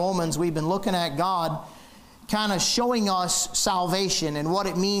Romans, we've been looking at God kind of showing us salvation and what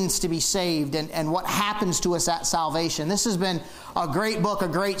it means to be saved and what happens to us at salvation. This has been a great book, a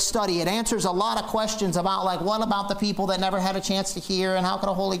great study. It answers a lot of questions about, like, what about the people that never had a chance to hear, and how could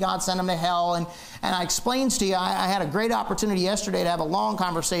a holy God send them to hell? And I explains to you, I had a great opportunity yesterday to have a long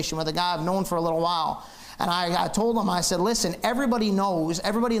conversation with a guy I've known for a little while. And I told him, I said, listen, everybody knows,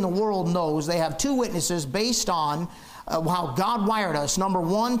 everybody in the world knows, they have two witnesses based on how God wired us. Number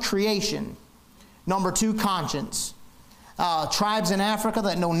one, creation. Number two, conscience. Tribes in Africa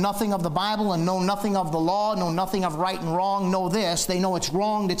that know nothing of the Bible and know nothing of the law, know nothing of right and wrong, know this. They know it's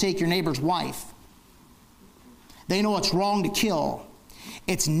wrong to take your neighbor's wife. They know it's wrong to kill.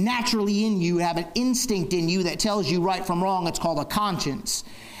 It's naturally in you, have an instinct in you that tells you right from wrong. It's called a conscience.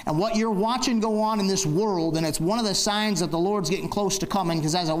 And what you're watching go on in this world, and it's one of the signs that the Lord's getting close to coming,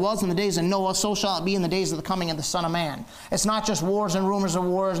 because as it was in the days of Noah, so shall it be in the days of the coming of the Son of Man. It's not just wars and rumors of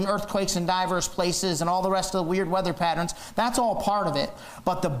wars and earthquakes in diverse places and all the rest of the weird weather patterns. That's all part of it.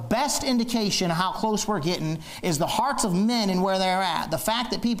 But the best indication of how close we're getting is the hearts of men and where they're at. The fact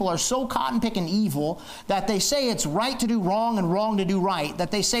that people are so cotton-picking evil that they say it's right to do wrong and wrong to do right,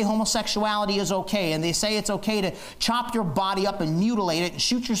 that they say homosexuality is okay, and they say it's okay to chop your body up and mutilate it and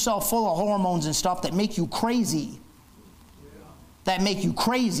shoot yourself full of hormones and stuff that make you crazy. That make you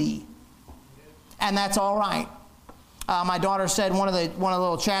crazy. And that's all right. My daughter said one of the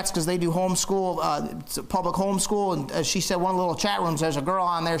little chats, because they do homeschool, it's a public homeschool, and she said one of the little chat rooms, there's a girl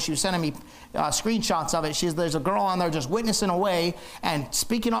on there, she was sending me screenshots of it. There's a girl on there just witnessing away and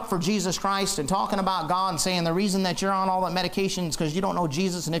speaking up for Jesus Christ and talking about God and saying the reason that you're on all that medication is because you don't know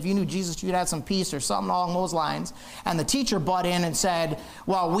Jesus, and if you knew Jesus you'd have some peace or something along those lines. And the teacher butt in and said,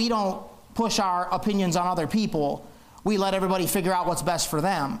 well, we don't push our opinions on other people. We let everybody figure out what's best for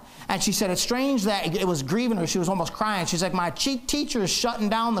them. And she said, it's strange that it was grieving her. She was almost crying. She's like, my teacher is shutting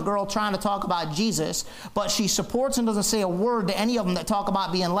down the girl trying to talk about Jesus, but she supports and doesn't say a word to any of them that talk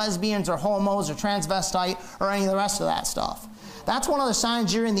about being lesbians or homos or transvestite or any of the rest of that stuff. That's one of the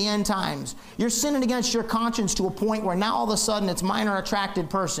signs you're in the end times. You're sinning against your conscience to a point where now all of a sudden it's minor attracted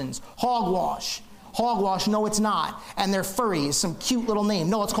persons. Hogwash. Hogwash, no it's not. And they're furries, some cute little name.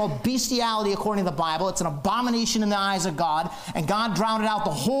 No, it's called bestiality according to the Bible. It's an abomination in the eyes of God. And God drowned out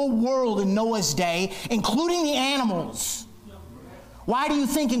the whole world in Noah's day, including the animals. Why do you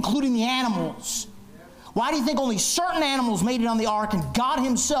think including the animals? Why do you think only certain animals made it on the ark, and God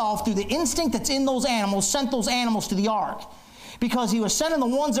himself, through the instinct that's in those animals, sent those animals to the ark? Because he was sending the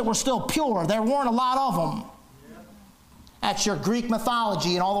ones that were still pure. There weren't a lot of them. That's your Greek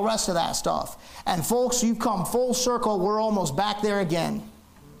mythology and all the rest of that stuff. And folks, you've come full circle. We're almost back there again.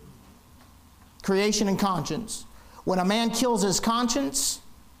 Creation and conscience. When a man kills his conscience,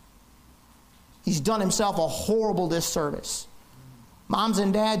 he's done himself a horrible disservice. Moms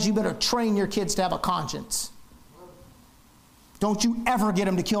and dads, you better train your kids to have a conscience. Don't you ever get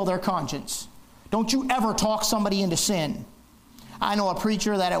them to kill their conscience. Don't you ever talk somebody into sin. I know a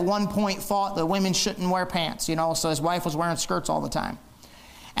preacher that at one point thought that women shouldn't wear pants, so his wife was wearing skirts all the time.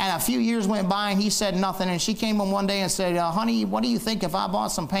 And a few years went by and he said nothing, and she came in one day and said, honey, what do you think if I bought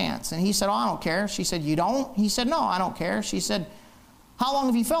some pants? And he said, oh, I don't care. She said, you don't? He said, no, I don't care. She said, how long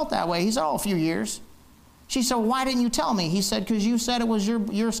have you felt that way? He said, oh, a few years. She said, well, why didn't you tell me? He said, because you said it was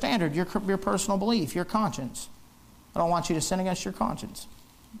your standard, your personal belief, your conscience. I don't want you to sin against your conscience.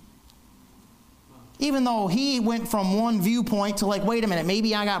 Even though he went from one viewpoint to like, wait a minute,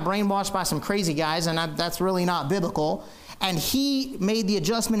 maybe I got brainwashed by some crazy guys, and that's really not biblical. And he made the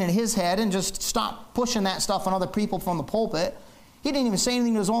adjustment in his head and just stopped pushing that stuff on other people from the pulpit. He didn't even say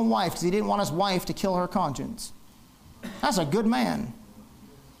anything to his own wife because he didn't want his wife to kill her conscience. That's a good man.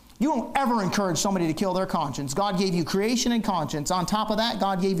 You don't ever encourage somebody to kill their conscience. God gave you creation and conscience. On top of that,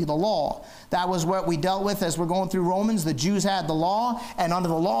 God gave you the law. That was what we dealt with as we're going through Romans. The Jews had the law, and under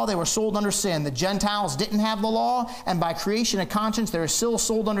the law they were sold under sin. The Gentiles didn't have the law, and by creation and conscience they were still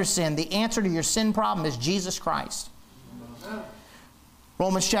sold under sin. The answer to your sin problem is Jesus Christ.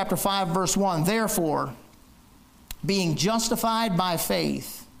 Romans chapter 5, verse 1. Therefore, being justified by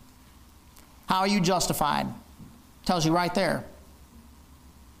faith. How are you justified? Tells you right there.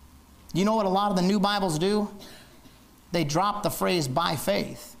 You know what a lot of the new Bibles do? They drop the phrase by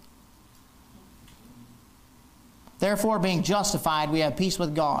faith. Therefore, being justified, we have peace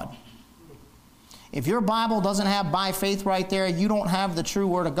with God. If your Bible doesn't have by faith right there, you don't have the true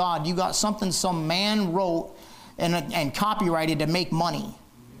Word of God. You got something some man wrote and copyrighted to make money.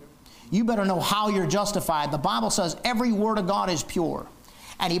 You better know how you're justified. The Bible says every word of God is pure.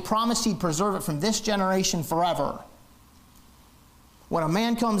 And He promised He'd preserve it from this generation forever. When a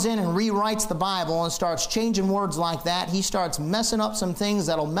man comes in and rewrites the Bible and starts changing words like that, he starts messing up some things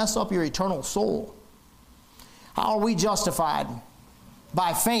that'll mess up your eternal soul. How are we justified?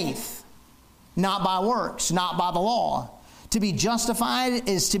 By faith, not by works, not by the law. To be justified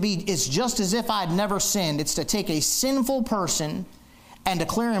is just as if I'd never sinned. It's to take a sinful person and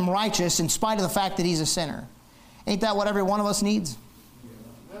declare him righteous in spite of the fact that he's a sinner. Ain't that what every one of us needs?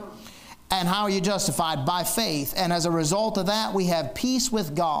 And how are you justified? By faith. And as a result of that, we have peace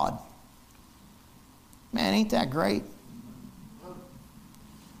with God. Man, ain't that great?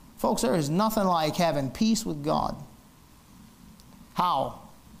 Folks, there is nothing like having peace with God. How?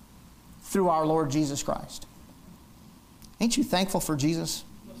 Through our Lord Jesus Christ. Ain't you thankful for Jesus?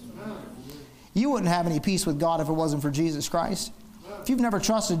 You wouldn't have any peace with God if it wasn't for Jesus Christ. If you've never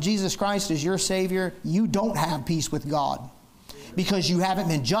trusted Jesus Christ as your Savior, you don't have peace with God because you haven't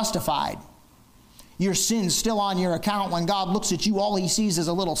been justified. Your sin's still on your account. When God looks at you, all He sees is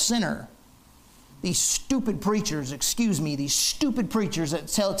a little sinner. These stupid preachers, these stupid preachers that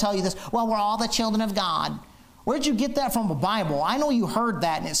tell you this, well, we're all the children of God. Where'd you get that from the Bible? I know you heard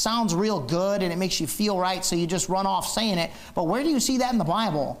that and it sounds real good and it makes you feel right, so you just run off saying it. But where do you see that in the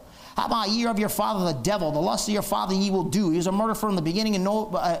Bible? How about ye of your father the devil, the lust of your father ye will do. He was a murderer from the beginning and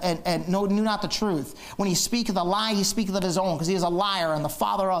knew not the truth. When he speaketh a lie, he speaketh of his own, because he is a liar and the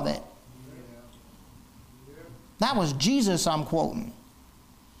father of it. That was Jesus I'm quoting.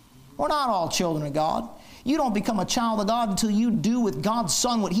 We're not all children of God. You don't become a child of God until you do with God's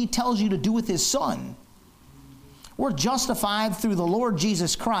Son what He tells you to do with His Son. We're justified through the Lord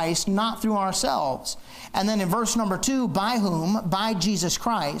Jesus Christ, not through ourselves. And then in verse number 2, by whom? By Jesus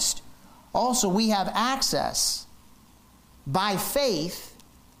Christ. Also we have access by faith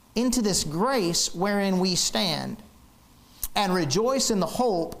into this grace wherein we stand, and rejoice in the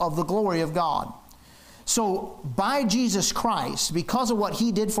hope of the glory of God. So by Jesus Christ, because of what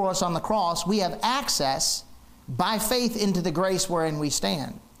He did for us on the cross, we have access by faith into the grace wherein we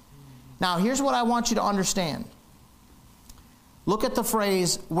stand. Now here's what I want you to understand. Look at the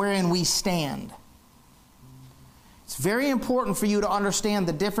phrase, wherein we stand. It's very important for you to understand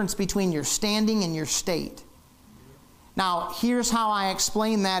the difference between your standing and your state. Now, here's how I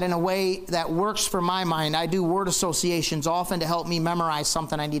explain that in a way that works for my mind. I do word associations often to help me memorize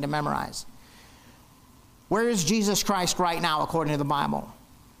something I need to memorize. Where is Jesus Christ right now, according to the Bible?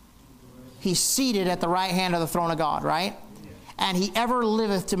 He's seated at the right hand of the throne of God, right? And He ever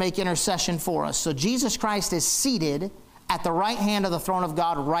liveth to make intercession for us. So Jesus Christ is seated at the right hand of the throne of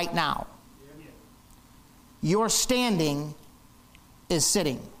God right now. Your standing is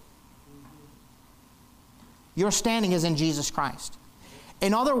sitting. Your standing is in Jesus Christ.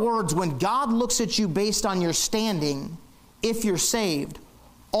 In other words, when God looks at you based on your standing, if you're saved,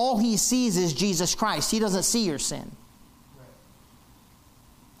 all He sees is Jesus Christ. He doesn't see your sin.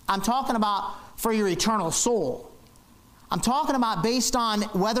 I'm talking about for your eternal soul. I'm talking about based on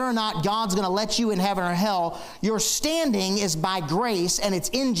whether or not God's going to let you in heaven or hell. Your standing is by grace, and it's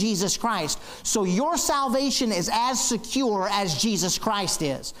in Jesus Christ. So your salvation is as secure as Jesus Christ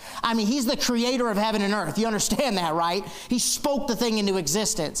is. I mean, He's the creator of heaven and earth. You understand that, right? He spoke the thing into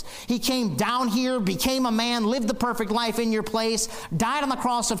existence. He came down here, became a man, lived the perfect life in your place, died on the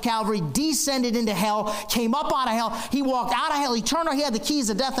cross of Calvary, descended into hell, came up out of hell. He walked out of hell eternal. He had the keys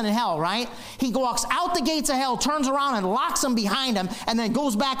of death and hell, right? He walks out the gates of hell, turns around and locks them behind Him, and then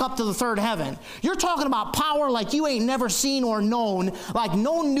goes back up to the third heaven. You're talking about power like you ain't never seen or known, like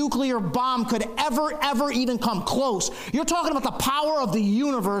no nuclear bomb could ever even come close. You're talking about the power of the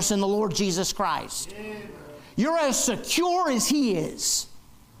universe in the Lord Jesus Christ. You're as secure as He is.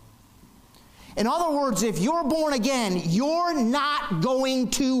 In other words, if you're born again, you're not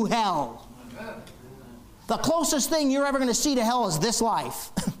going to hell. The closest thing you're ever going to see to hell is this life.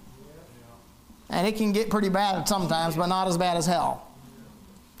 And it can get pretty bad sometimes, but not as bad as hell.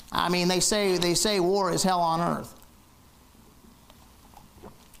 I mean, they say war is hell on earth.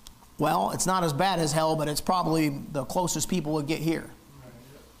 Well, it's not as bad as hell, but it's probably the closest people would get here.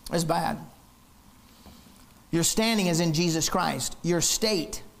 It's bad. Your standing is in Jesus Christ. Your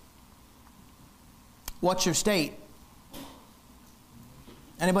state. What's your state?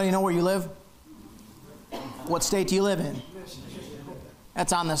 Anybody know where you live? What state do you live in?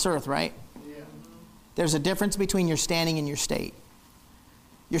 That's on this earth, right? There's a difference between your standing and your state.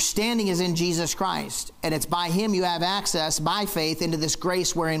 Your standing is in Jesus Christ, and it's by Him you have access by faith into this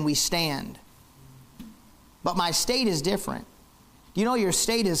grace wherein we stand. But my state is different. You know, your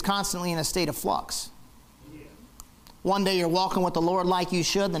state is constantly in a state of flux. One day you're walking with the Lord like you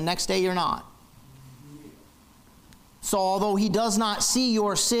should, the next day you're not. So although He does not see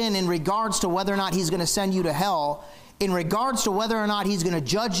your sin in regards to whether or not He's going to send you to hell, in regards to whether or not He's going to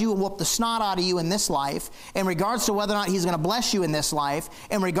judge you and whoop the snot out of you in this life, in regards to whether or not He's going to bless you in this life,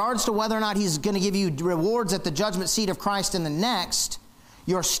 in regards to whether or not He's going to give you rewards at the judgment seat of Christ in the next,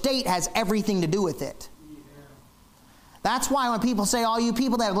 your state has everything to do with it. That's why when people say, all you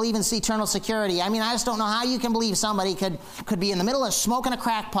people that believe in eternal security, I mean, I just don't know how you can believe somebody could be in the middle of smoking a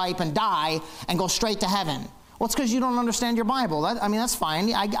crack pipe and die and go straight to heaven. Well, it's because you don't understand your Bible. That's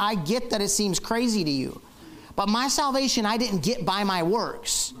fine. I get that it seems crazy to you. But my salvation I didn't get by my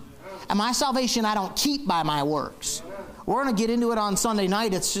works. And my salvation I don't keep by my works. We're going to get into it on Sunday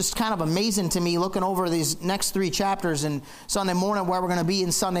night. It's just kind of amazing to me looking over these next 3 chapters and Sunday morning where we're going to be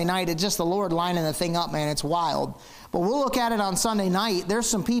in Sunday night. It's just the Lord lining the thing up, man. It's wild. But we'll look at it on Sunday night. There's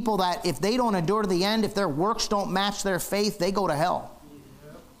some people that if they don't endure to the end, if their works don't match their faith, they go to hell.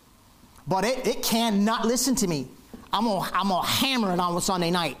 But it cannot, listen to me. I'm gonna hammer it on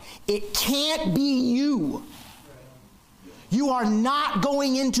Sunday night. It can't be you. You are not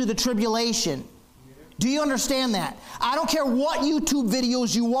going into the tribulation. Do you understand that? I don't care what YouTube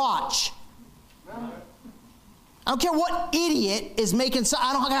videos you watch. I don't care what idiot is making,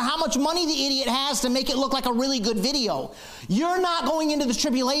 I don't care how much money the idiot has to make it look like a really good video. You're not going into the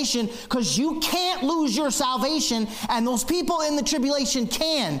tribulation because you can't lose your salvation, and those people in the tribulation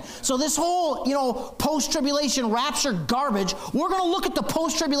can. So this whole, post-tribulation rapture garbage, we're going to look at the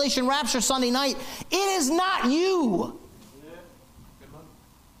post-tribulation rapture Sunday night. It is not you.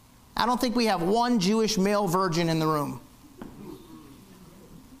 I don't think we have one Jewish male virgin in the room.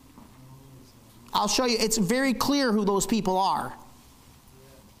 I'll show you. It's very clear who those people are.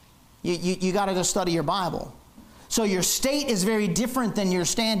 You got to just study your Bible. So your state is very different than your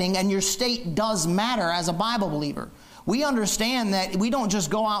standing, and your state does matter as a Bible believer. We understand that we don't just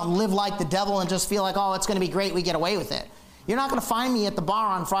go out and live like the devil and just feel like, oh, it's going to be great, we get away with it. You're not going to find me at the bar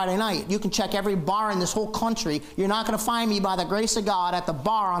on Friday night. You can check every bar in this whole country. You're not going to find me by the grace of God at the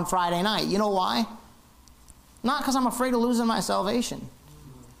bar on Friday night. You know why? Not because I'm afraid of losing my salvation.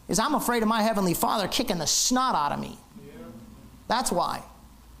 Is I'm afraid of my Heavenly Father kicking the snot out of me. That's why.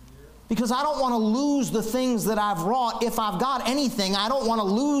 Because I don't want to lose the things that I've wrought. If I've got anything, I don't want to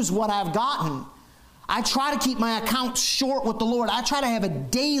lose what I've gotten. I try to keep my accounts short with the Lord. I try to have a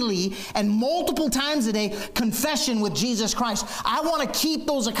daily and multiple times a day confession with Jesus Christ. I want to keep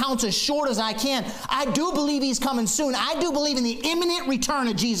those accounts as short as I can. I do believe He's coming soon. I do believe in the imminent return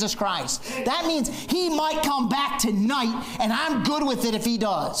of Jesus Christ. That means He might come back tonight, and I'm good with it if He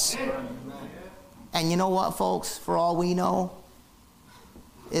does. And you know what, folks? For all we know,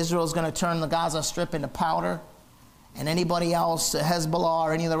 Israel's going to turn the Gaza Strip into powder. And anybody else, Hezbollah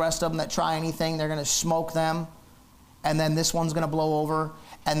or any of the rest of them that try anything, they're going to smoke them. And then this one's going to blow over.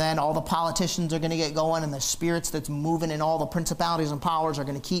 And then all the politicians are going to get going, and the spirits that's moving and all the principalities and powers are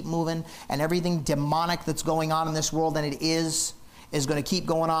going to keep moving. And everything demonic that's going on in this world, and it is going to keep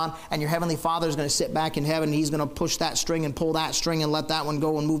going on. And your Heavenly Father is going to sit back in heaven, and He's going to push that string and pull that string and let that one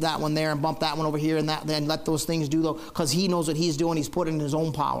go and move that one there and bump that one over here and that, then let those things do though, because He knows what He's doing. He's put it in His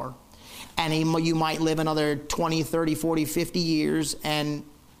own power. And you might live another 20, 30, 40, 50 years, and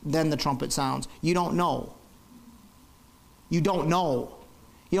then the trumpet sounds. You don't know. You don't know.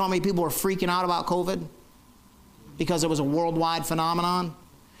 You know how many people are freaking out about COVID? Because it was a worldwide phenomenon?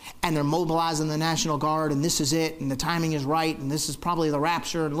 And they're mobilizing the National Guard, and this is it, and the timing is right, and this is probably the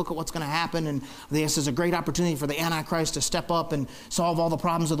rapture, and look at what's going to happen, and this is a great opportunity for the Antichrist to step up and solve all the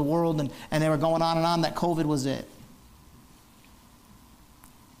problems of the world, and they were going on and on that COVID was it.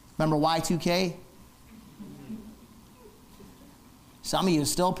 Remember Y2K? Some of you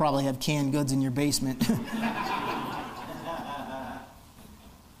still probably have canned goods in your basement.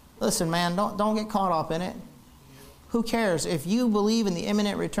 Listen, man, don't get caught up in it. Who cares? If you believe in the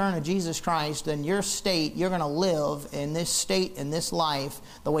imminent return of Jesus Christ, then your state, you're going to live in this state, in this life,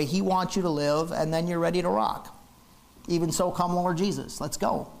 the way He wants you to live, and then you're ready to rock. Even so, come Lord Jesus. Let's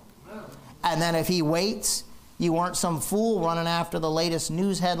go. And then if He waits, you weren't some fool running after the latest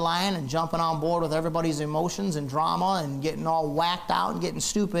news headline and jumping on board with everybody's emotions and drama and getting all whacked out and getting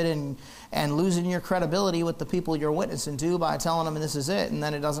stupid and losing your credibility with the people you're witnessing to by telling them this is it, and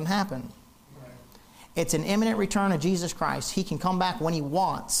then it doesn't happen. Right. It's an imminent return of Jesus Christ. He can come back when He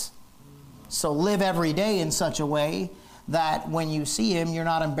wants. So live every day in such a way that when you see Him, you're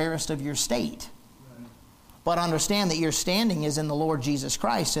not embarrassed of your state. Right. But understand that your standing is in the Lord Jesus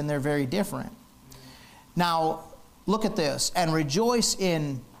Christ, and they're very different. Now, look at this. And rejoice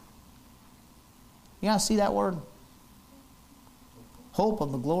in, you guys see that word? Hope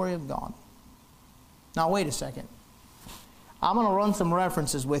of the glory of God. Now, wait a second. I'm going to run some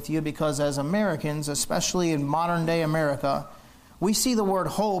references with you because as Americans, especially in modern day America, we see the word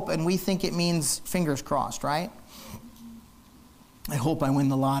hope and we think it means fingers crossed, right? I hope I win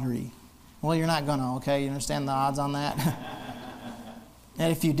the lottery. Well, you're not gonna, okay? You understand the odds on that?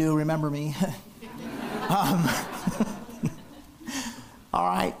 And if you do, remember me. All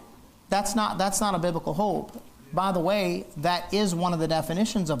right. That's not a biblical hope. By the way, that is one of the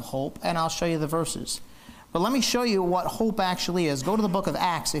definitions of hope, and I'll show you the verses. But let me show you what hope actually is. Go to the book of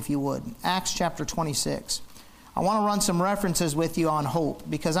Acts, if you would. Acts chapter 26. I want to run some references with you on hope,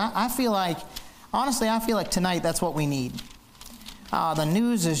 because I feel like, honestly, I feel like tonight that's what we need. The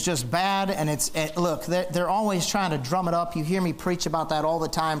news is just bad, and look, they're always trying to drum it up. You hear me preach about that all the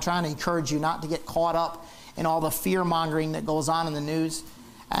time, trying to encourage you not to get caught up in all the fear-mongering that goes on in the news.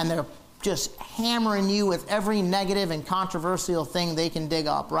 And they're just hammering you with every negative and controversial thing they can dig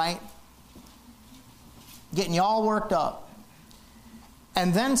up, right? Getting you all worked up.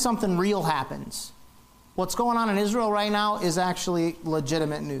 And then something real happens. What's going on in Israel right now is actually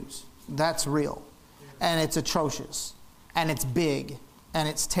legitimate news. That's real. And it's atrocious. And it's big. And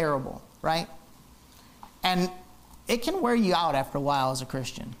it's terrible, right? And it can wear you out after a while as a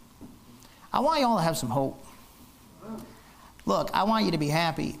Christian. I want you all to have some hope. Look, I want you to be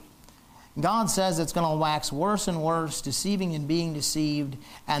happy. God says it's going to wax worse and worse, deceiving and being deceived,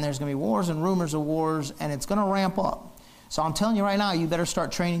 and there's going to be wars and rumors of wars, and it's going to ramp up. So I'm telling you right now, you better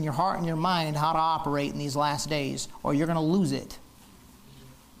start training your heart and your mind how to operate in these last days, or you're going to lose it.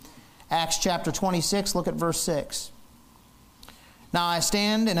 Acts chapter 26, look at verse 6. Now I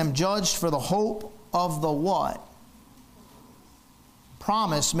stand and am judged for the hope of the what?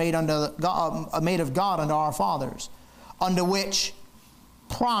 Promise made of God unto our fathers, unto which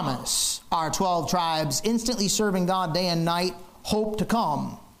promise our 12 tribes, instantly serving God day and night, hope to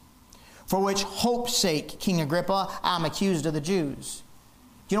come. For which hope's sake, King Agrippa, I'm accused of the Jews.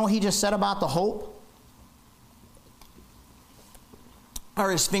 Do you know what he just said about the hope?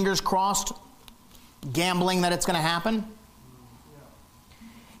 Are his fingers crossed, gambling that it's going to happen?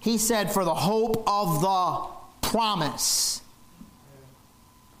 He said, for the hope of the promise.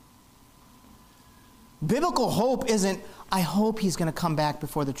 Biblical hope isn't, I hope he's going to come back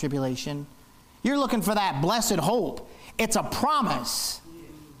before the tribulation. You're looking for that blessed hope. It's a promise.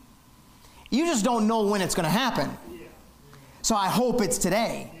 You just don't know when it's going to happen. So I hope it's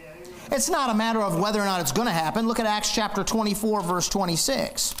today. It's not a matter of whether or not it's going to happen. Look at Acts chapter 24, verse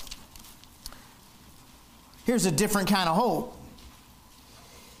 26. Here's a different kind of hope.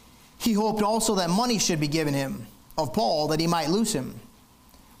 He hoped also that money should be given him of Paul, that he might loose him.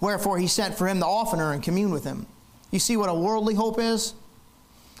 Wherefore he sent for him the oftener and communed with him. You see what a worldly hope is?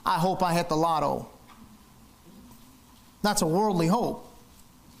 I hope I hit the lotto. That's a worldly hope.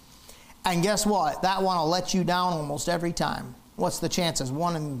 And guess what? That one will let you down almost every time. What's the chances?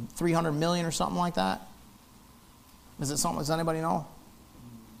 1 in 300 million or something like that? Is it something? Does anybody know?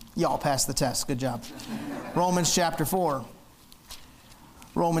 Y'all passed the test. Good job. Romans chapter 4.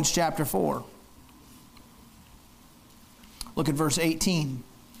 Romans chapter 4. Look at verse 18.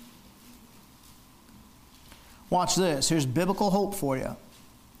 Watch this. Here's biblical hope for you.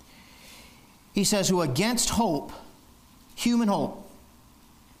 He says, who against hope, human hope.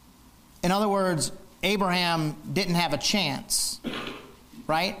 In other words, Abraham didn't have a chance,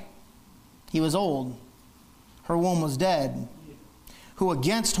 right? He was old. Her womb was dead. Who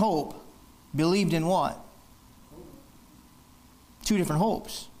against hope believed in what? Two different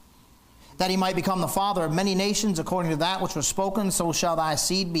hopes. That he might become the father of many nations, according to that which was spoken, so shall thy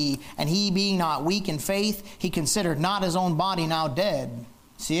seed be. And he, being not weak in faith, he considered not his own body now dead.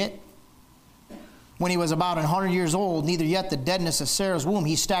 See it? When he was about 100 years old, neither yet the deadness of Sarah's womb,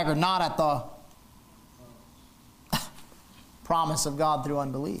 he staggered not at the promise of God through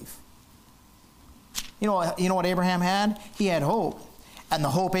unbelief. You know what Abraham had? He had hope. And the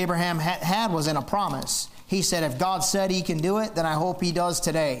hope Abraham had was in a promise. He said, if God said he can do it, then I hope he does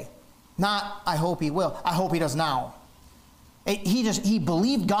today. Not, I hope he will. I hope he does now. He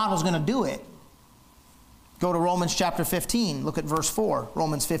believed God was going to do it. Go to Romans chapter 15. Look at verse 4.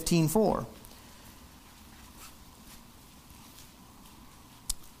 Romans 15:4.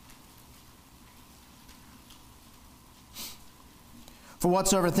 For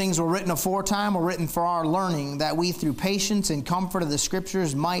whatsoever things were written aforetime were written for our learning, that we through patience and comfort of the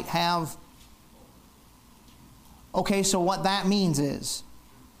Scriptures might have. Okay, so what that means is,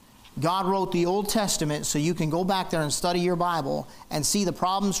 God wrote the Old Testament so you can go back there and study your Bible and see the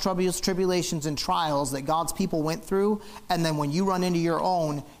problems, troubles, tribulations, and trials that God's people went through. And then when you run into your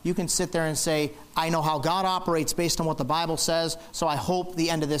own, you can sit there and say, I know how God operates based on what the Bible says, so I hope the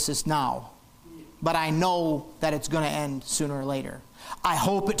end of this is now. But I know that it's going to end sooner or later. I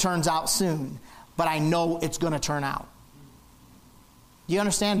hope it turns out soon, but I know it's going to turn out. Do you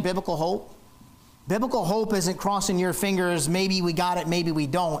understand biblical hope? Biblical hope isn't crossing your fingers, maybe we got it, maybe we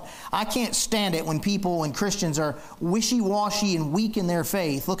don't. I can't stand it when people and Christians are wishy-washy and weak in their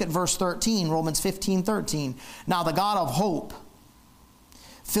faith. Look at verse 13, Romans 15:13. Now the God of hope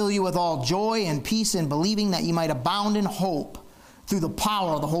fill you with all joy and peace in believing, that you might abound in hope through the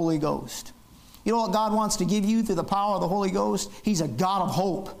power of the Holy Ghost. You know what God wants to give you through the power of the Holy Ghost? He's a God of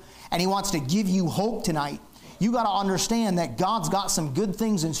hope, and He wants to give you hope tonight. You got to understand that God's got some good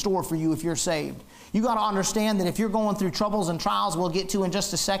things in store for you if you're saved. You got to understand that if you're going through troubles and trials we'll get to in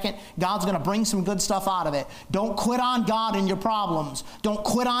just a second, God's going to bring some good stuff out of it. Don't quit on God in your problems. Don't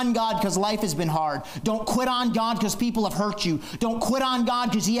quit on God because life has been hard. Don't quit on God because people have hurt you. Don't quit on God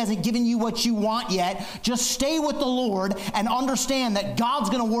because He hasn't given you what you want yet. Just stay with the Lord and understand that God's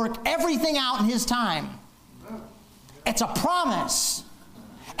going to work everything out in His time. It's a promise.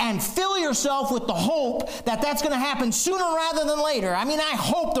 And fill yourself with the hope that that's going to happen sooner rather than later. I mean, I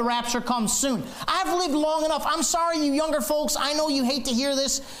hope the rapture comes soon. I've lived long enough. I'm sorry, you younger folks. I know you hate to hear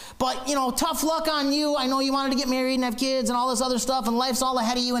this, but, you know, tough luck on you. I know you wanted to get married and have kids and all this other stuff, and life's all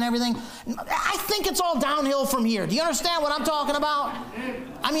ahead of you and everything. I think it's all downhill from here. Do you understand what I'm talking about?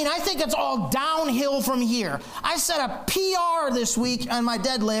 I mean, I think it's all downhill from here. I set a PR this week on my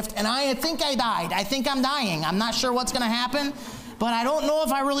deadlift, and I think I died. I think I'm dying. I'm not sure what's going to happen. But I don't know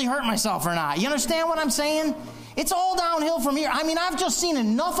if I really hurt myself or not. You understand what I'm saying? It's all downhill from here. I mean, I've just seen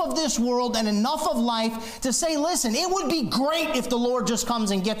enough of this world and enough of life to say, listen, it would be great if the Lord just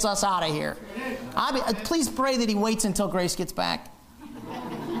comes and gets us out of here. Please pray that He waits until Grace gets back.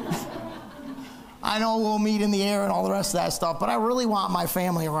 I know we'll meet in the air and all the rest of that stuff, but I really want my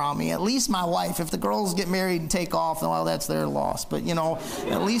family around me, at least my wife. If the girls get married and take off, well, that's their loss. But, you know,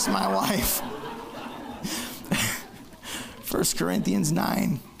 at least my wife. 1 Corinthians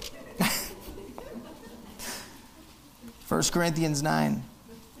 9. 1 Corinthians 9.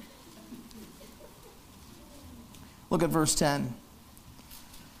 Look at verse 10.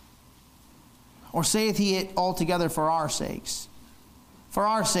 Or saith he it altogether for our sakes? For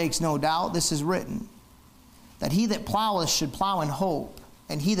our sakes, no doubt, this is written, that he that ploweth should plow in hope,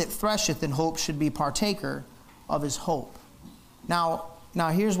 and he that thresheth in hope should be partaker of his hope. Now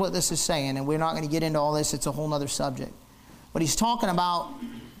here's what this is saying, and we're not going to get into all this. It's a whole other subject. But he's talking about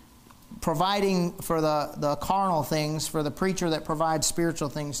providing for the carnal things for the preacher that provides spiritual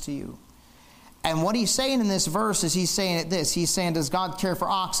things to you. And what he's saying in this verse is he's saying this. He's saying, does God care for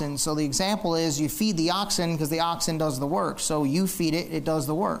oxen? So the example is you feed the oxen because the oxen does the work. So you feed it, it does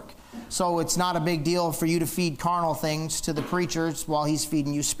the work. So it's not a big deal for you to feed carnal things to the preachers while he's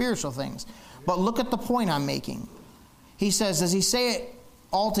feeding you spiritual things. But look at the point I'm making. He says, does he say it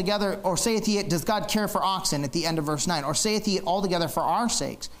altogether, or saith he it, does God care for oxen at the end of verse 9? Or saith he it altogether for our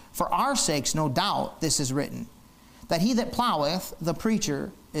sakes? For our sakes, no doubt, this is written, that he that ploweth, the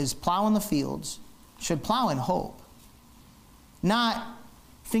preacher, is plowing the fields, should plow in hope. Not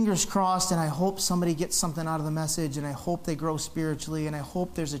fingers crossed, and I hope somebody gets something out of the message, and I hope they grow spiritually, and I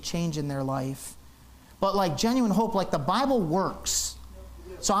hope there's a change in their life. But like genuine hope, like the Bible works.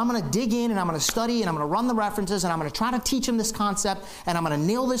 So I'm going to dig in and I'm going to study and I'm going to run the references and I'm going to try to teach them this concept and I'm going to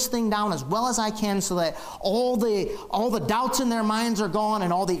nail this thing down as well as I can so that all the doubts in their minds are gone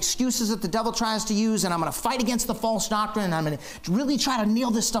and all the excuses that the devil tries to use, and I'm going to fight against the false doctrine and I'm going to really try to nail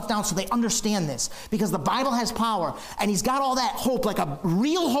this stuff down so they understand this, because the Bible has power and he's got all that hope, like a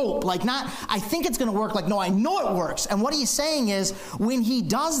real hope, like not I think it's going to work, like no, I know it works. And what he's saying is when he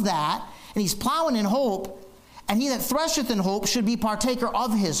does that and he's plowing in hope, and he that thresheth in hope should be partaker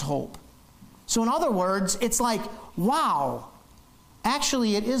of his hope. So in other words, it's like, wow,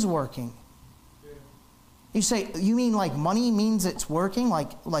 actually it is working. You say, you mean like money means it's working?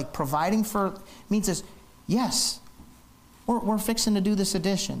 Like providing for means this? Yes. We're fixing to do this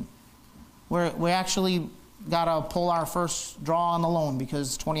addition. We actually got to pull our first draw on the loan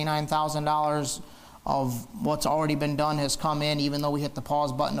because $29,000 of what's already been done has come in. Even though we hit the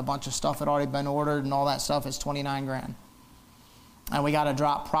pause button, a bunch of stuff had already been ordered and all that stuff is $29,000. And we got to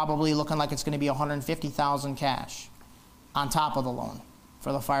drop probably looking like it's going to be $150,000 cash on top of the loan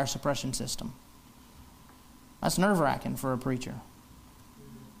for the fire suppression system. That's nerve-wracking for a preacher.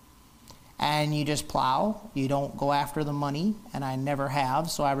 And you just plow. You don't go after the money, and I never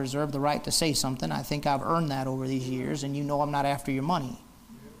have, so I reserve the right to say something. I think I've earned that over these years, and you know I'm not after your money.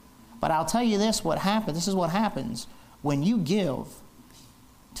 But I'll tell you this, this is what happens when you give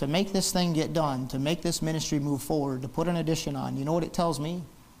to make this thing get done, to make this ministry move forward, to put an addition on. You know what it tells me?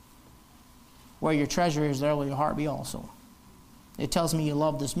 Where your treasure is, there will your heart be also. It tells me you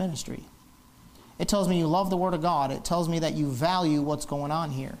love this ministry. It tells me you love the Word of God. It tells me that you value what's going on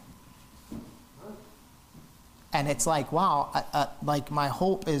here. And it's like, wow, like my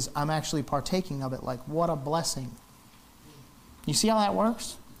hope is I'm actually partaking of it. Like, what a blessing. You see how that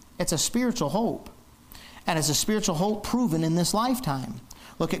works? It's a spiritual hope. And it's a spiritual hope proven in this lifetime.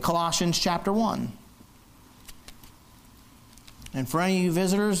 Look at Colossians chapter 1. And for any of you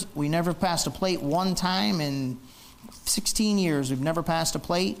visitors, we never passed a plate one time in 16 years. We've never passed a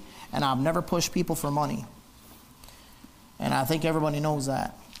plate, and I've never pushed people for money. And I think everybody knows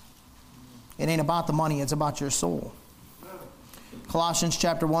that. It ain't about the money, it's about your soul. Colossians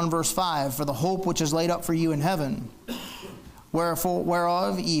chapter 1, verse 5, for the hope which is laid up for you in heaven,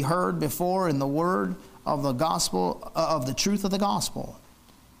 whereof ye heard before in the word of the gospel, of the truth of the gospel.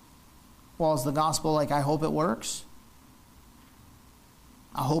 Well, is the gospel like, I hope it works?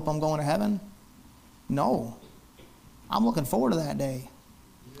 I hope I'm going to heaven? No. I'm looking forward to that day.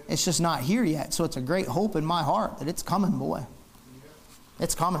 It's just not here yet, so it's a great hope in my heart that it's coming, boy.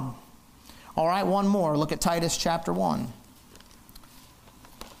 It's coming. All right, one more. Look at Titus chapter 1.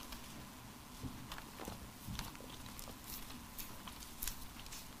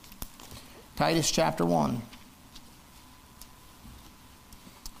 Titus chapter 1.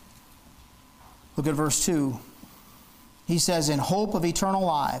 Look at verse 2. He says, in hope of eternal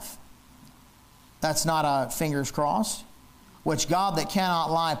life. That's not a fingers crossed. Which God that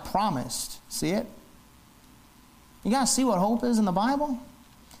cannot lie promised. See it? You got to see what hope is in the Bible?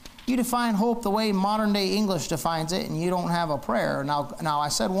 You define hope the way modern day English defines it, and you don't have a prayer. Now I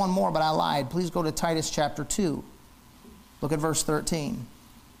said one more, but I lied. Please go to Titus chapter 2. Look at verse 13.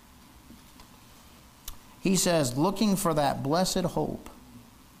 He says, looking for that blessed hope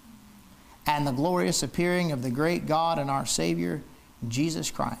and the glorious appearing of the great God and our Savior, Jesus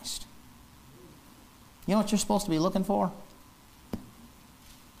Christ. You know what you're supposed to be looking for?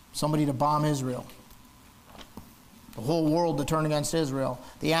 Somebody to bomb Israel. The whole world to turn against Israel.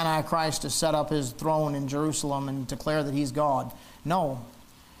 The Antichrist to set up his throne in Jerusalem and declare that he's God. No.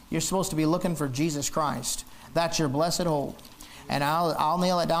 You're supposed to be looking for Jesus Christ. That's your blessed hope. And I'll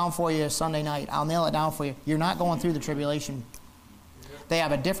nail it down for you Sunday night. I'll nail it down for you. You're not going through the tribulation. They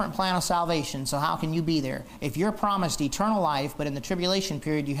have a different plan of salvation, so how can you be there? If you're promised eternal life, but in the tribulation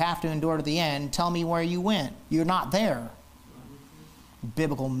period you have to endure to the end, tell me where you went. You're not there.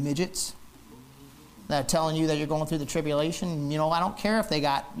 Biblical midgets that are telling you that you're going through the tribulation. You know, I don't care if they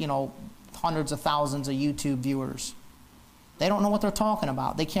got, hundreds of thousands of YouTube viewers. They don't know what they're talking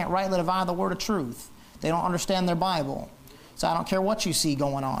about. They can't rightly divide the word of truth. They don't understand their Bible. So I don't care what you see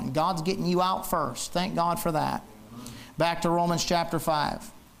going on. God's getting you out first. Thank God for that. Back to Romans chapter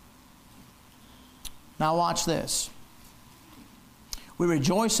 5. Now watch this. We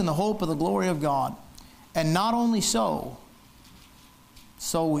rejoice in the hope of the glory of God. And not only so,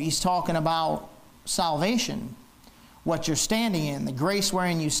 he's talking about salvation, what you're standing in, the grace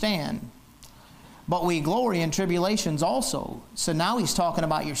wherein you stand. But we glory in tribulations also. So now he's talking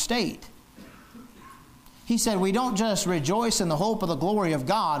about your state. He said we don't just rejoice in the hope of the glory of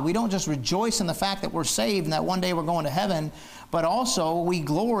God. We don't just rejoice in the fact that we're saved and that one day we're going to heaven, but also we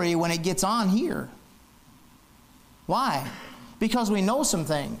glory when it gets on here. Why? Because we know some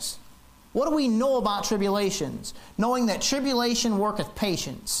things. What do we know about tribulations? Knowing that tribulation worketh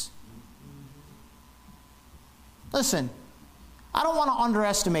patience. Listen, I don't want to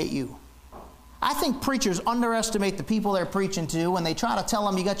underestimate you. I think preachers underestimate the people they're preaching to when they try to tell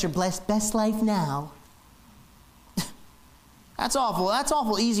them you got your best life now. That's awful. That's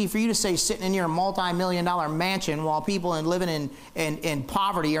awful easy for you to say sitting in your multi-million-dollar mansion while people living in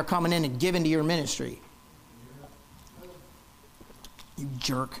poverty are coming in and giving to your ministry. You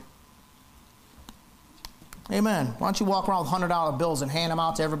jerk. Amen. Why don't you walk around with $100 bills and hand them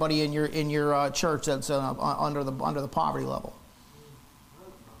out to everybody in your church that's under the poverty level?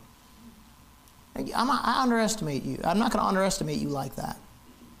 I underestimate you. I'm not going to underestimate you like that.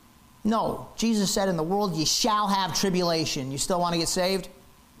 No. Jesus said in the world you shall have tribulation. You still want to get saved?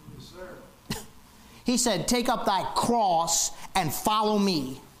 Yes, sir. He said, take up thy cross and follow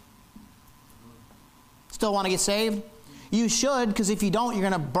me. Still want to get saved? You should, because if you don't, you're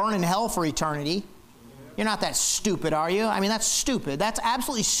going to burn in hell for eternity. You're not that stupid, are you? I mean, that's stupid. That's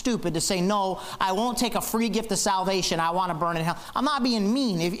absolutely stupid to say, no, I won't take a free gift of salvation. I want to burn in hell. I'm not being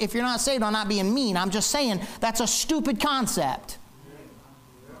mean. If you're not saved, I'm not being mean. I'm just saying that's a stupid concept.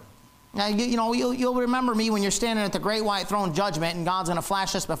 Now, you'll remember me when you're standing at the great white throne judgment and God's going to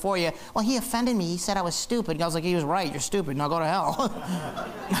flash this before you. Well, he offended me. He said I was stupid. God's like, he was right. You're stupid. Now go to hell.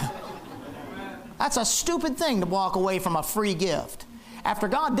 That's a stupid thing to walk away from a free gift. After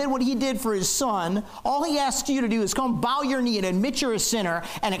God did what he did for his son, all he asks you to do is come bow your knee and admit you're a sinner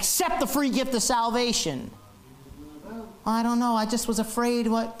and accept the free gift of salvation. I don't know. I just was afraid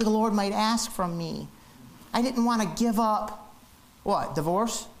what the Lord might ask from me. I didn't want to give up, what,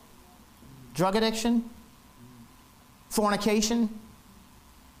 divorce? Drug addiction? Fornication?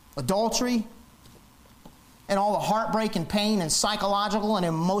 Adultery? And all the heartbreak and pain and psychological and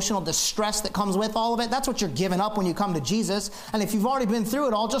emotional distress that comes with all of it. That's what you're giving up when you come to Jesus. And if you've already been through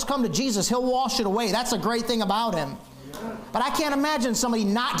it all, just come to Jesus. He'll wash it away. That's a great thing about Him. But I can't imagine somebody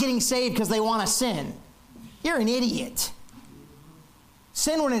not getting saved because they want to sin. You're an idiot.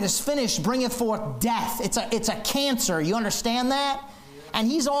 Sin, when it is finished, bringeth forth death. It's a cancer. You understand that? And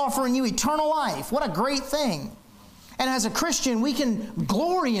He's offering you eternal life. What a great thing. And as a Christian, we can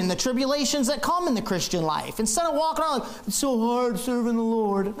glory in the tribulations that come in the Christian life. Instead of walking around like, it's so hard serving the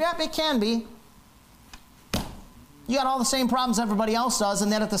Lord. Yep, it can be. You got all the same problems everybody else does,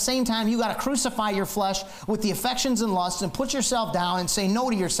 and then at the same time, you got to crucify your flesh with the affections and lusts and put yourself down and say no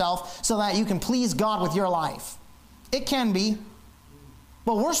to yourself so that you can please God with your life. It can be.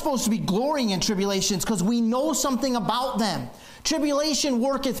 But we're supposed to be glorying in tribulations because we know something about them. Tribulation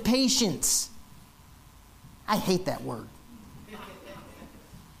worketh patience. I hate that word.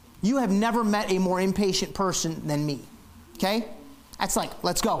 You have never met a more impatient person than me. Okay? That's like,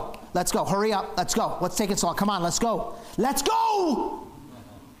 let's go. Let's go. Hurry up. Let's go. Let's take it slow. Come on, let's go. Let's go!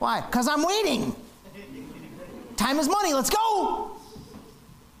 Why? Because I'm waiting. Time is money. Let's go!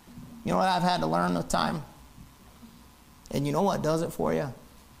 You know what I've had to learn with time? And you know what does it for you?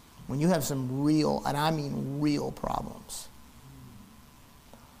 When you have some real, and I mean real problems.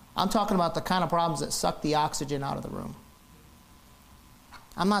 I'm talking about the kind of problems that suck the oxygen out of the room.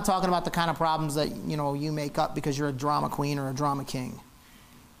 I'm not talking about the kind of problems that, you make up because you're a drama queen or a drama king.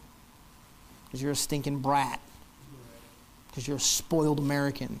 Because you're a stinking brat. Because you're a spoiled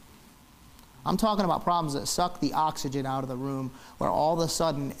American. I'm talking about problems that suck the oxygen out of the room, where all of a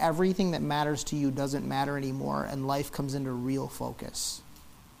sudden everything that matters to you doesn't matter anymore and life comes into real focus.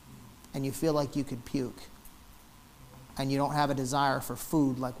 And you feel like you could puke. And you don't have a desire for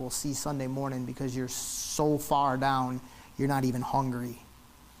food like we'll see Sunday morning because you're so far down, you're not even hungry.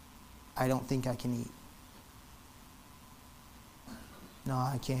 I don't think I can eat. No,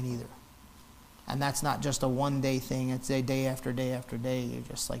 I can't either. And that's not just a one-day thing. It's a day after day after day. You're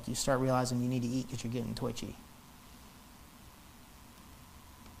just like, you start realizing you need to eat because you're getting twitchy.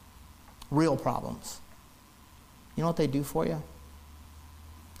 Real problems. You know what they do for you?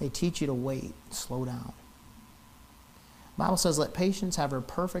 They teach you to wait, slow down. The Bible says, let patience have her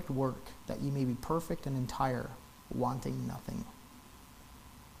perfect work, that ye may be perfect and entire, wanting nothing.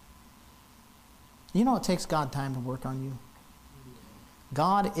 You know it takes God time to work on you.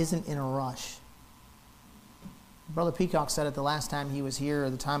 God isn't in a rush. Brother Peacock said it the last time he was here or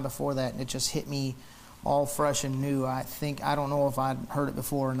the time before that, and it just hit me all fresh and new. I don't know if I'd heard it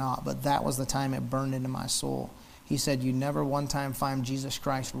before or not, but that was the time it burned into my soul. He said, you never one time find Jesus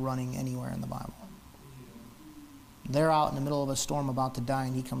Christ running anywhere in the Bible. They're out in the middle of a storm about to die,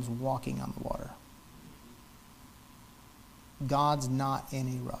 and He comes walking on the water. God's not in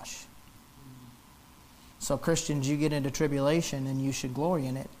a rush. So Christians, you get into tribulation, and you should glory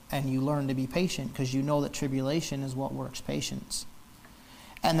in it, and you learn to be patient, because you know that tribulation is what works patience.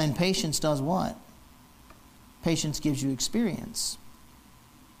 And then patience does what? Patience gives you experience.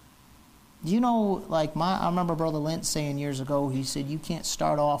 I remember Brother Lent saying years ago, he said, you can't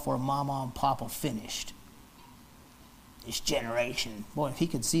start off where Mama and Papa finished. This generation. Boy, if he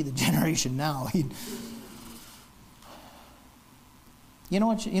could see the generation now, he'd... You know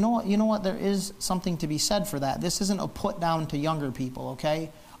what? There is something to be said for that. This isn't a put down to younger people,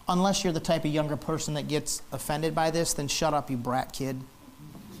 okay? Unless you're the type of younger person that gets offended by this, then shut up, you brat kid.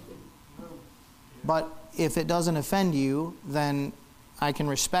 But if it doesn't offend you, then I can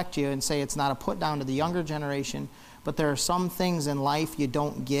respect you and say it's not a put down to the younger generation, but there are some things in life you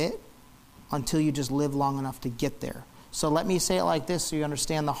don't get until you just live long enough to get there. So let me say it like this so you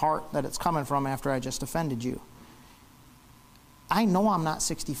understand the heart that it's coming from after I just offended you. I know I'm not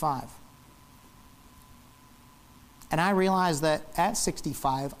 65. And I realize that at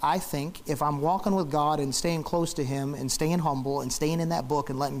 65, I think if I'm walking with God and staying close to Him and staying humble and staying in that book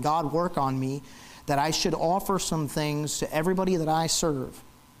and letting God work on me, that I should offer some things to everybody that I serve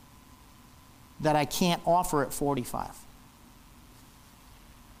that I can't offer at 45.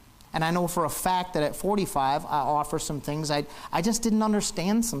 And I know for a fact that at 45, I offer some things. I just didn't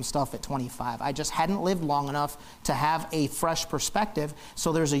understand some stuff at 25. I just hadn't lived long enough to have a fresh perspective.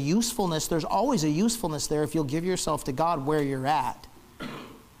 So there's a usefulness. There's always a usefulness there if you'll give yourself to God where you're at.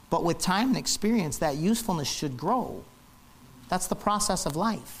 But with time and experience, that usefulness should grow. That's the process of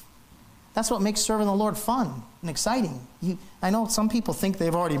life. That's what makes serving the Lord fun and exciting. I know some people think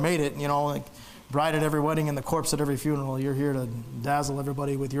they've already made it, like bride at every wedding and the corpse at every funeral. You're here to dazzle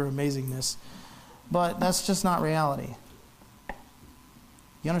everybody with your amazingness. But that's just not reality.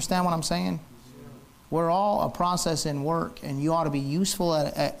 You understand what I'm saying? We're all a process in work, and you ought to be useful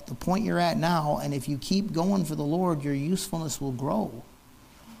at the point you're at now, and if you keep going for the Lord, your usefulness will grow.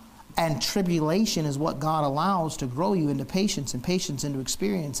 And tribulation is what God allows to grow you into patience, and patience into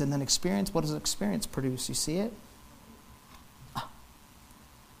experience, and then experience, what does experience produce? You see it?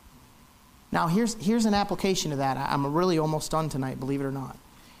 Now here's an application to that. I'm really almost done tonight, believe it or not.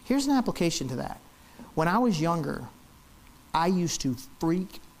 Here's an application to that. When I was younger, I used to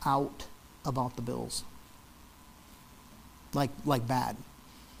freak out about the bills. Like bad.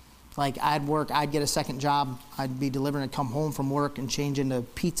 Like I'd get a second job, I'd be delivering, I'd come home from work and change into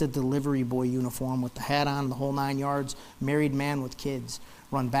pizza delivery boy uniform with the hat on, the whole 9 yards, married man with kids,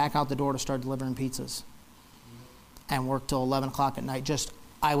 run back out the door to start delivering pizzas. And work till 11 o'clock at night.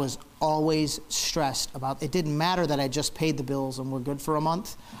 I was always stressed about, it didn't matter that I just paid the bills and we're good for a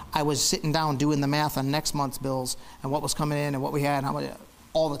month. I was sitting down doing the math on next month's bills and what was coming in and what we had and how much,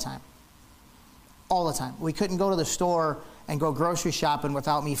 all the time. All the time. We couldn't go to the store and go grocery shopping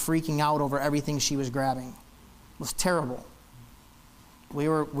without me freaking out over everything she was grabbing. It was terrible. We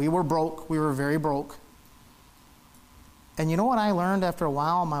were broke. We were very broke. And you know what I learned after a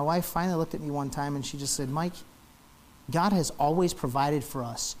while? My wife finally looked at me one time and she just said, Mike, God has always provided for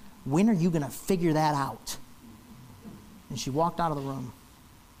us. When are you going to figure that out? And she walked out of the room.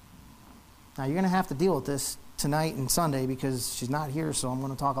 Now you're going to have to deal with this tonight and Sunday because she's not here, so I'm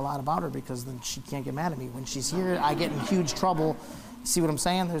going to talk a lot about her because then she can't get mad at me. When she's here, I get in huge trouble. See what I'm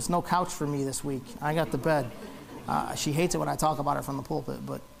saying? There's no couch for me this week. I got the bed. She hates it when I talk about her from the pulpit,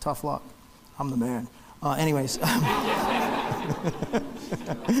 but tough luck. I'm the man. Anyways.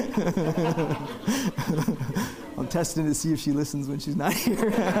 I'm testing to see if she listens when she's not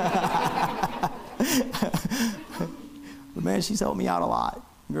here. But man, she's helped me out a lot.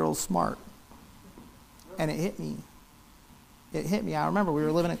 Girl's smart. And it hit me. It hit me. I remember we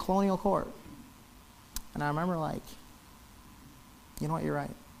were living at Colonial Court. And I remember like, you know what, you're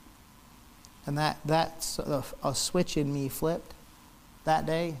right. And that's a switch in me flipped that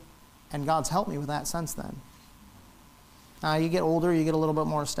day. And God's helped me with that since then. Now you get older, you get a little bit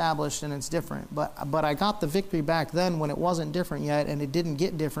more established, and it's different. But I got the victory back then when it wasn't different yet, and it didn't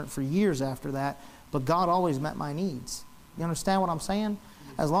get different for years after that. But God always met my needs. You understand what I'm saying?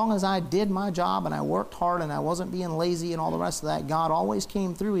 As long as I did my job and I worked hard and I wasn't being lazy and all the rest of that, God always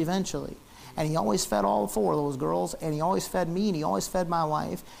came through eventually. And He always fed all four of those girls, and He always fed me, and He always fed my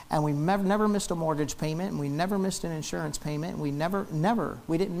wife. And we never missed a mortgage payment, and we never missed an insurance payment. And we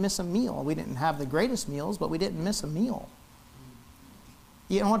we didn't miss a meal. We didn't have the greatest meals, but we didn't miss a meal.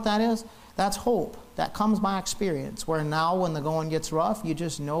 You know what that is? That's hope. That comes by experience, where now when the going gets rough, you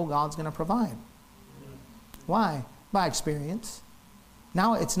just know God's going to provide. Why? By experience.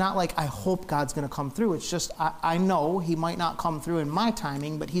 Now it's not like I hope God's going to come through. It's just I know He might not come through in my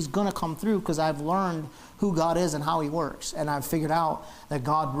timing, but He's going to come through because I've learned who God is and how He works. And I've figured out that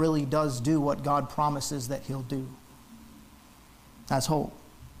God really does do what God promises that He'll do. That's hope.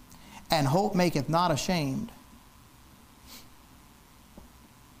 And hope maketh not ashamed.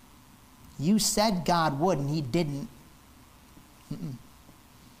 You said God would and He didn't.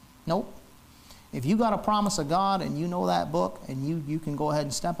 Nope. If you got a promise of God and you know that book and you can go ahead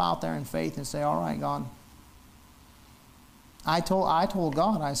and step out there in faith and say, all right, God. I told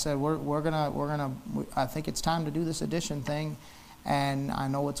God, I said, I think it's time to do this addition thing, and I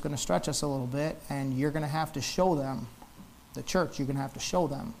know it's going to stretch us a little bit, and you're going to have to show them, the church, you're going to have to show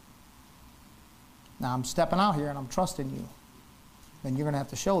them. Now I'm stepping out here and I'm trusting you. Then you're going to have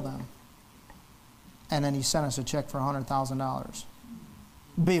to show them. And then He sent us a check for $100,000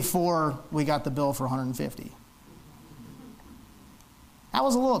 before we got the bill for $150,000. I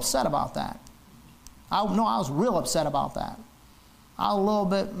was a little upset about that. I was real upset about that. I was a little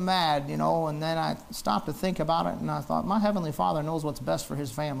bit mad, and then I stopped to think about it, and I thought, my Heavenly Father knows what's best for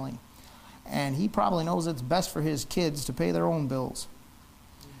His family. And He probably knows it's best for His kids to pay their own bills.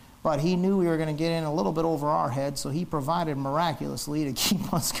 But He knew we were going to get in a little bit over our heads, so He provided miraculously to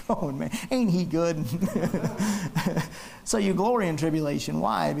keep us going, man. Ain't He good? So you glory in tribulation.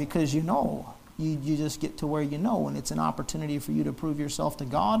 Why? Because you know. You just get to where you know, and it's an opportunity for you to prove yourself to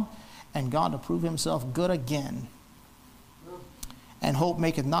God, and God to prove Himself good again. And hope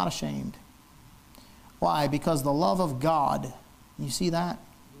maketh not ashamed. Why? Because the love of God, you see that,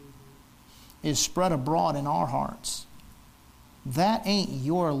 is spread abroad in our hearts. That ain't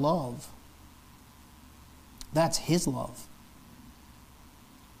your love. That's His love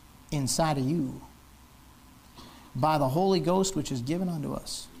inside of you by the Holy Ghost which is given unto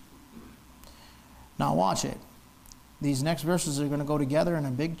us. Now watch it. These next verses are going to go together in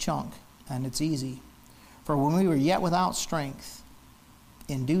a big chunk, and it's easy. For when we were yet without strength,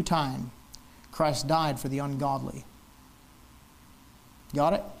 in due time, Christ died for the ungodly.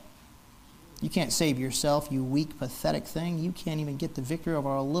 Got it? You can't save yourself, you weak, pathetic thing. You can't even get the victory over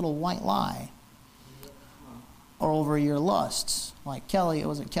a little white lie. Or over your lusts. Like Kelly,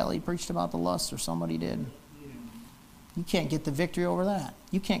 was it Kelly preached about the lusts, or somebody did? You can't get the victory over that.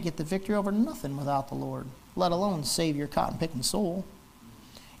 You can't get the victory over nothing without the Lord, let alone save your cotton-picking soul.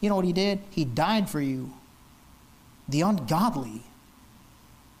 You know what he did? He died for you. The ungodly.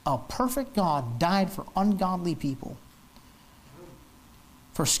 A perfect God died for ungodly people.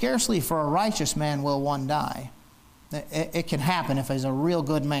 For scarcely for a righteous man will one die. It can happen if he's a real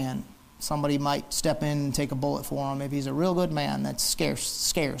good man. Somebody might step in and take a bullet for him. If he's a real good man, that's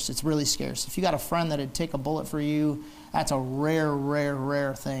scarce. It's really scarce. If you got a friend that would take a bullet for you, that's a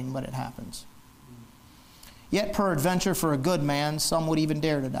rare thing, but it happens. Yet peradventure for a good man, some would even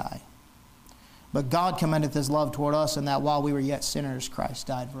dare to die. But God commendeth his love toward us, in that while we were yet sinners, Christ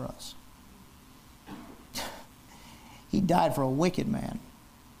died for us. He died for a wicked man,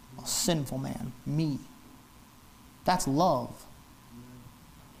 a sinful man, me. That's love.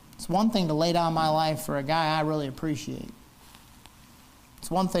 It's one thing to lay down my life for a guy I really appreciate. It's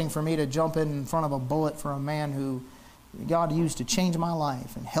one thing for me to jump in front of a bullet for a man who God used to change my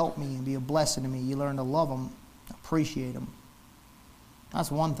life and help me and be a blessing to me. You learn to love him, appreciate him. That's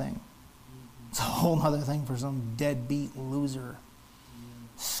one thing. It's a whole other thing for some deadbeat loser,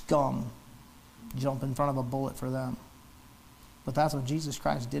 scum, jump in front of a bullet for them. But that's what Jesus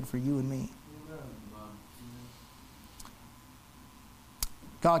Christ did for you and me.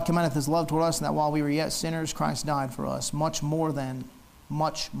 God commendeth his love toward us, and that while we were yet sinners, Christ died for us. Much more than,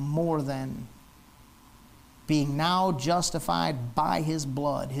 being now justified by his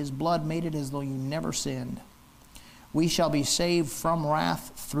blood made it as though you never sinned, we shall be saved from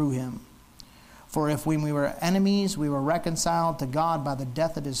wrath through him. For if when we were enemies, we were reconciled to God by the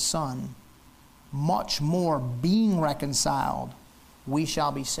death of his Son, much more being reconciled, we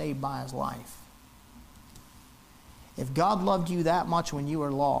shall be saved by his life. If God loved you that much when you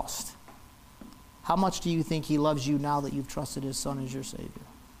were lost, how much do you think he loves you now that you've trusted his Son as your Savior?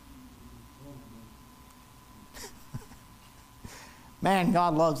 Man,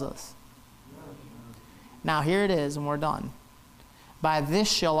 God loves us. Now here it is, and we're done. By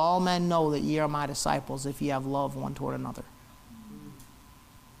this shall all men know that ye are my disciples, if ye have love one toward another.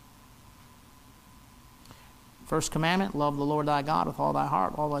 First commandment, love the Lord thy God with all thy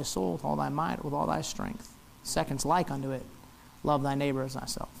heart, with all thy soul, with all thy might, with all thy strength. Second's like unto it, love thy neighbor as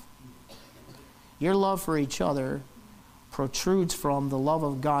thyself. Your love for each other protrudes from the love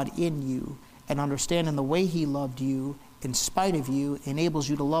of God in you, and understanding the way he loved you in spite of you enables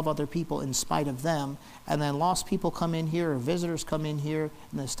you to love other people in spite of them. And then lost people come in here, or visitors come in here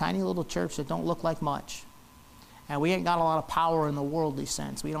in this tiny little church that don't look like much. And we ain't got a lot of power in the worldly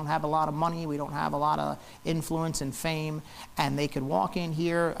sense. We don't have a lot of money. We don't have a lot of influence and fame. And they could walk in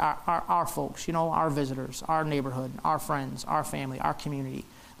here, our folks, you know, our visitors, our neighborhood, our friends, our family, our community,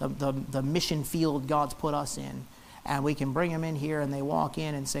 the mission field God's put us in. And we can bring them in here, and they walk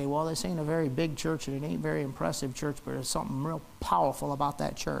in and say, well, this ain't a very big church, and it ain't a very impressive church, but there's something real powerful about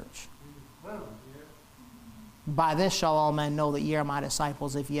that church. By this shall all men know that ye are my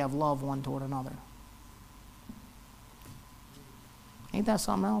disciples, if ye have love one toward another. Ain't that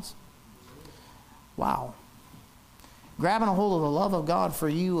something else? Wow. Grabbing a hold of the love of God for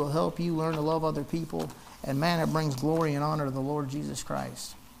you will help you learn to love other people. And man, it brings glory and honor to the Lord Jesus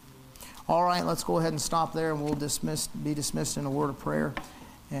Christ. All right, let's go ahead and stop there, and we'll be dismissed in a word of prayer.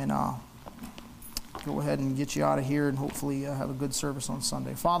 And go ahead and get you out of here, and hopefully have a good service on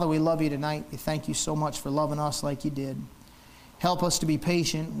Sunday. Father, we love you tonight. We thank you so much for loving us like you did. Help us to be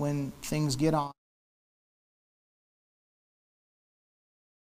patient when things get on.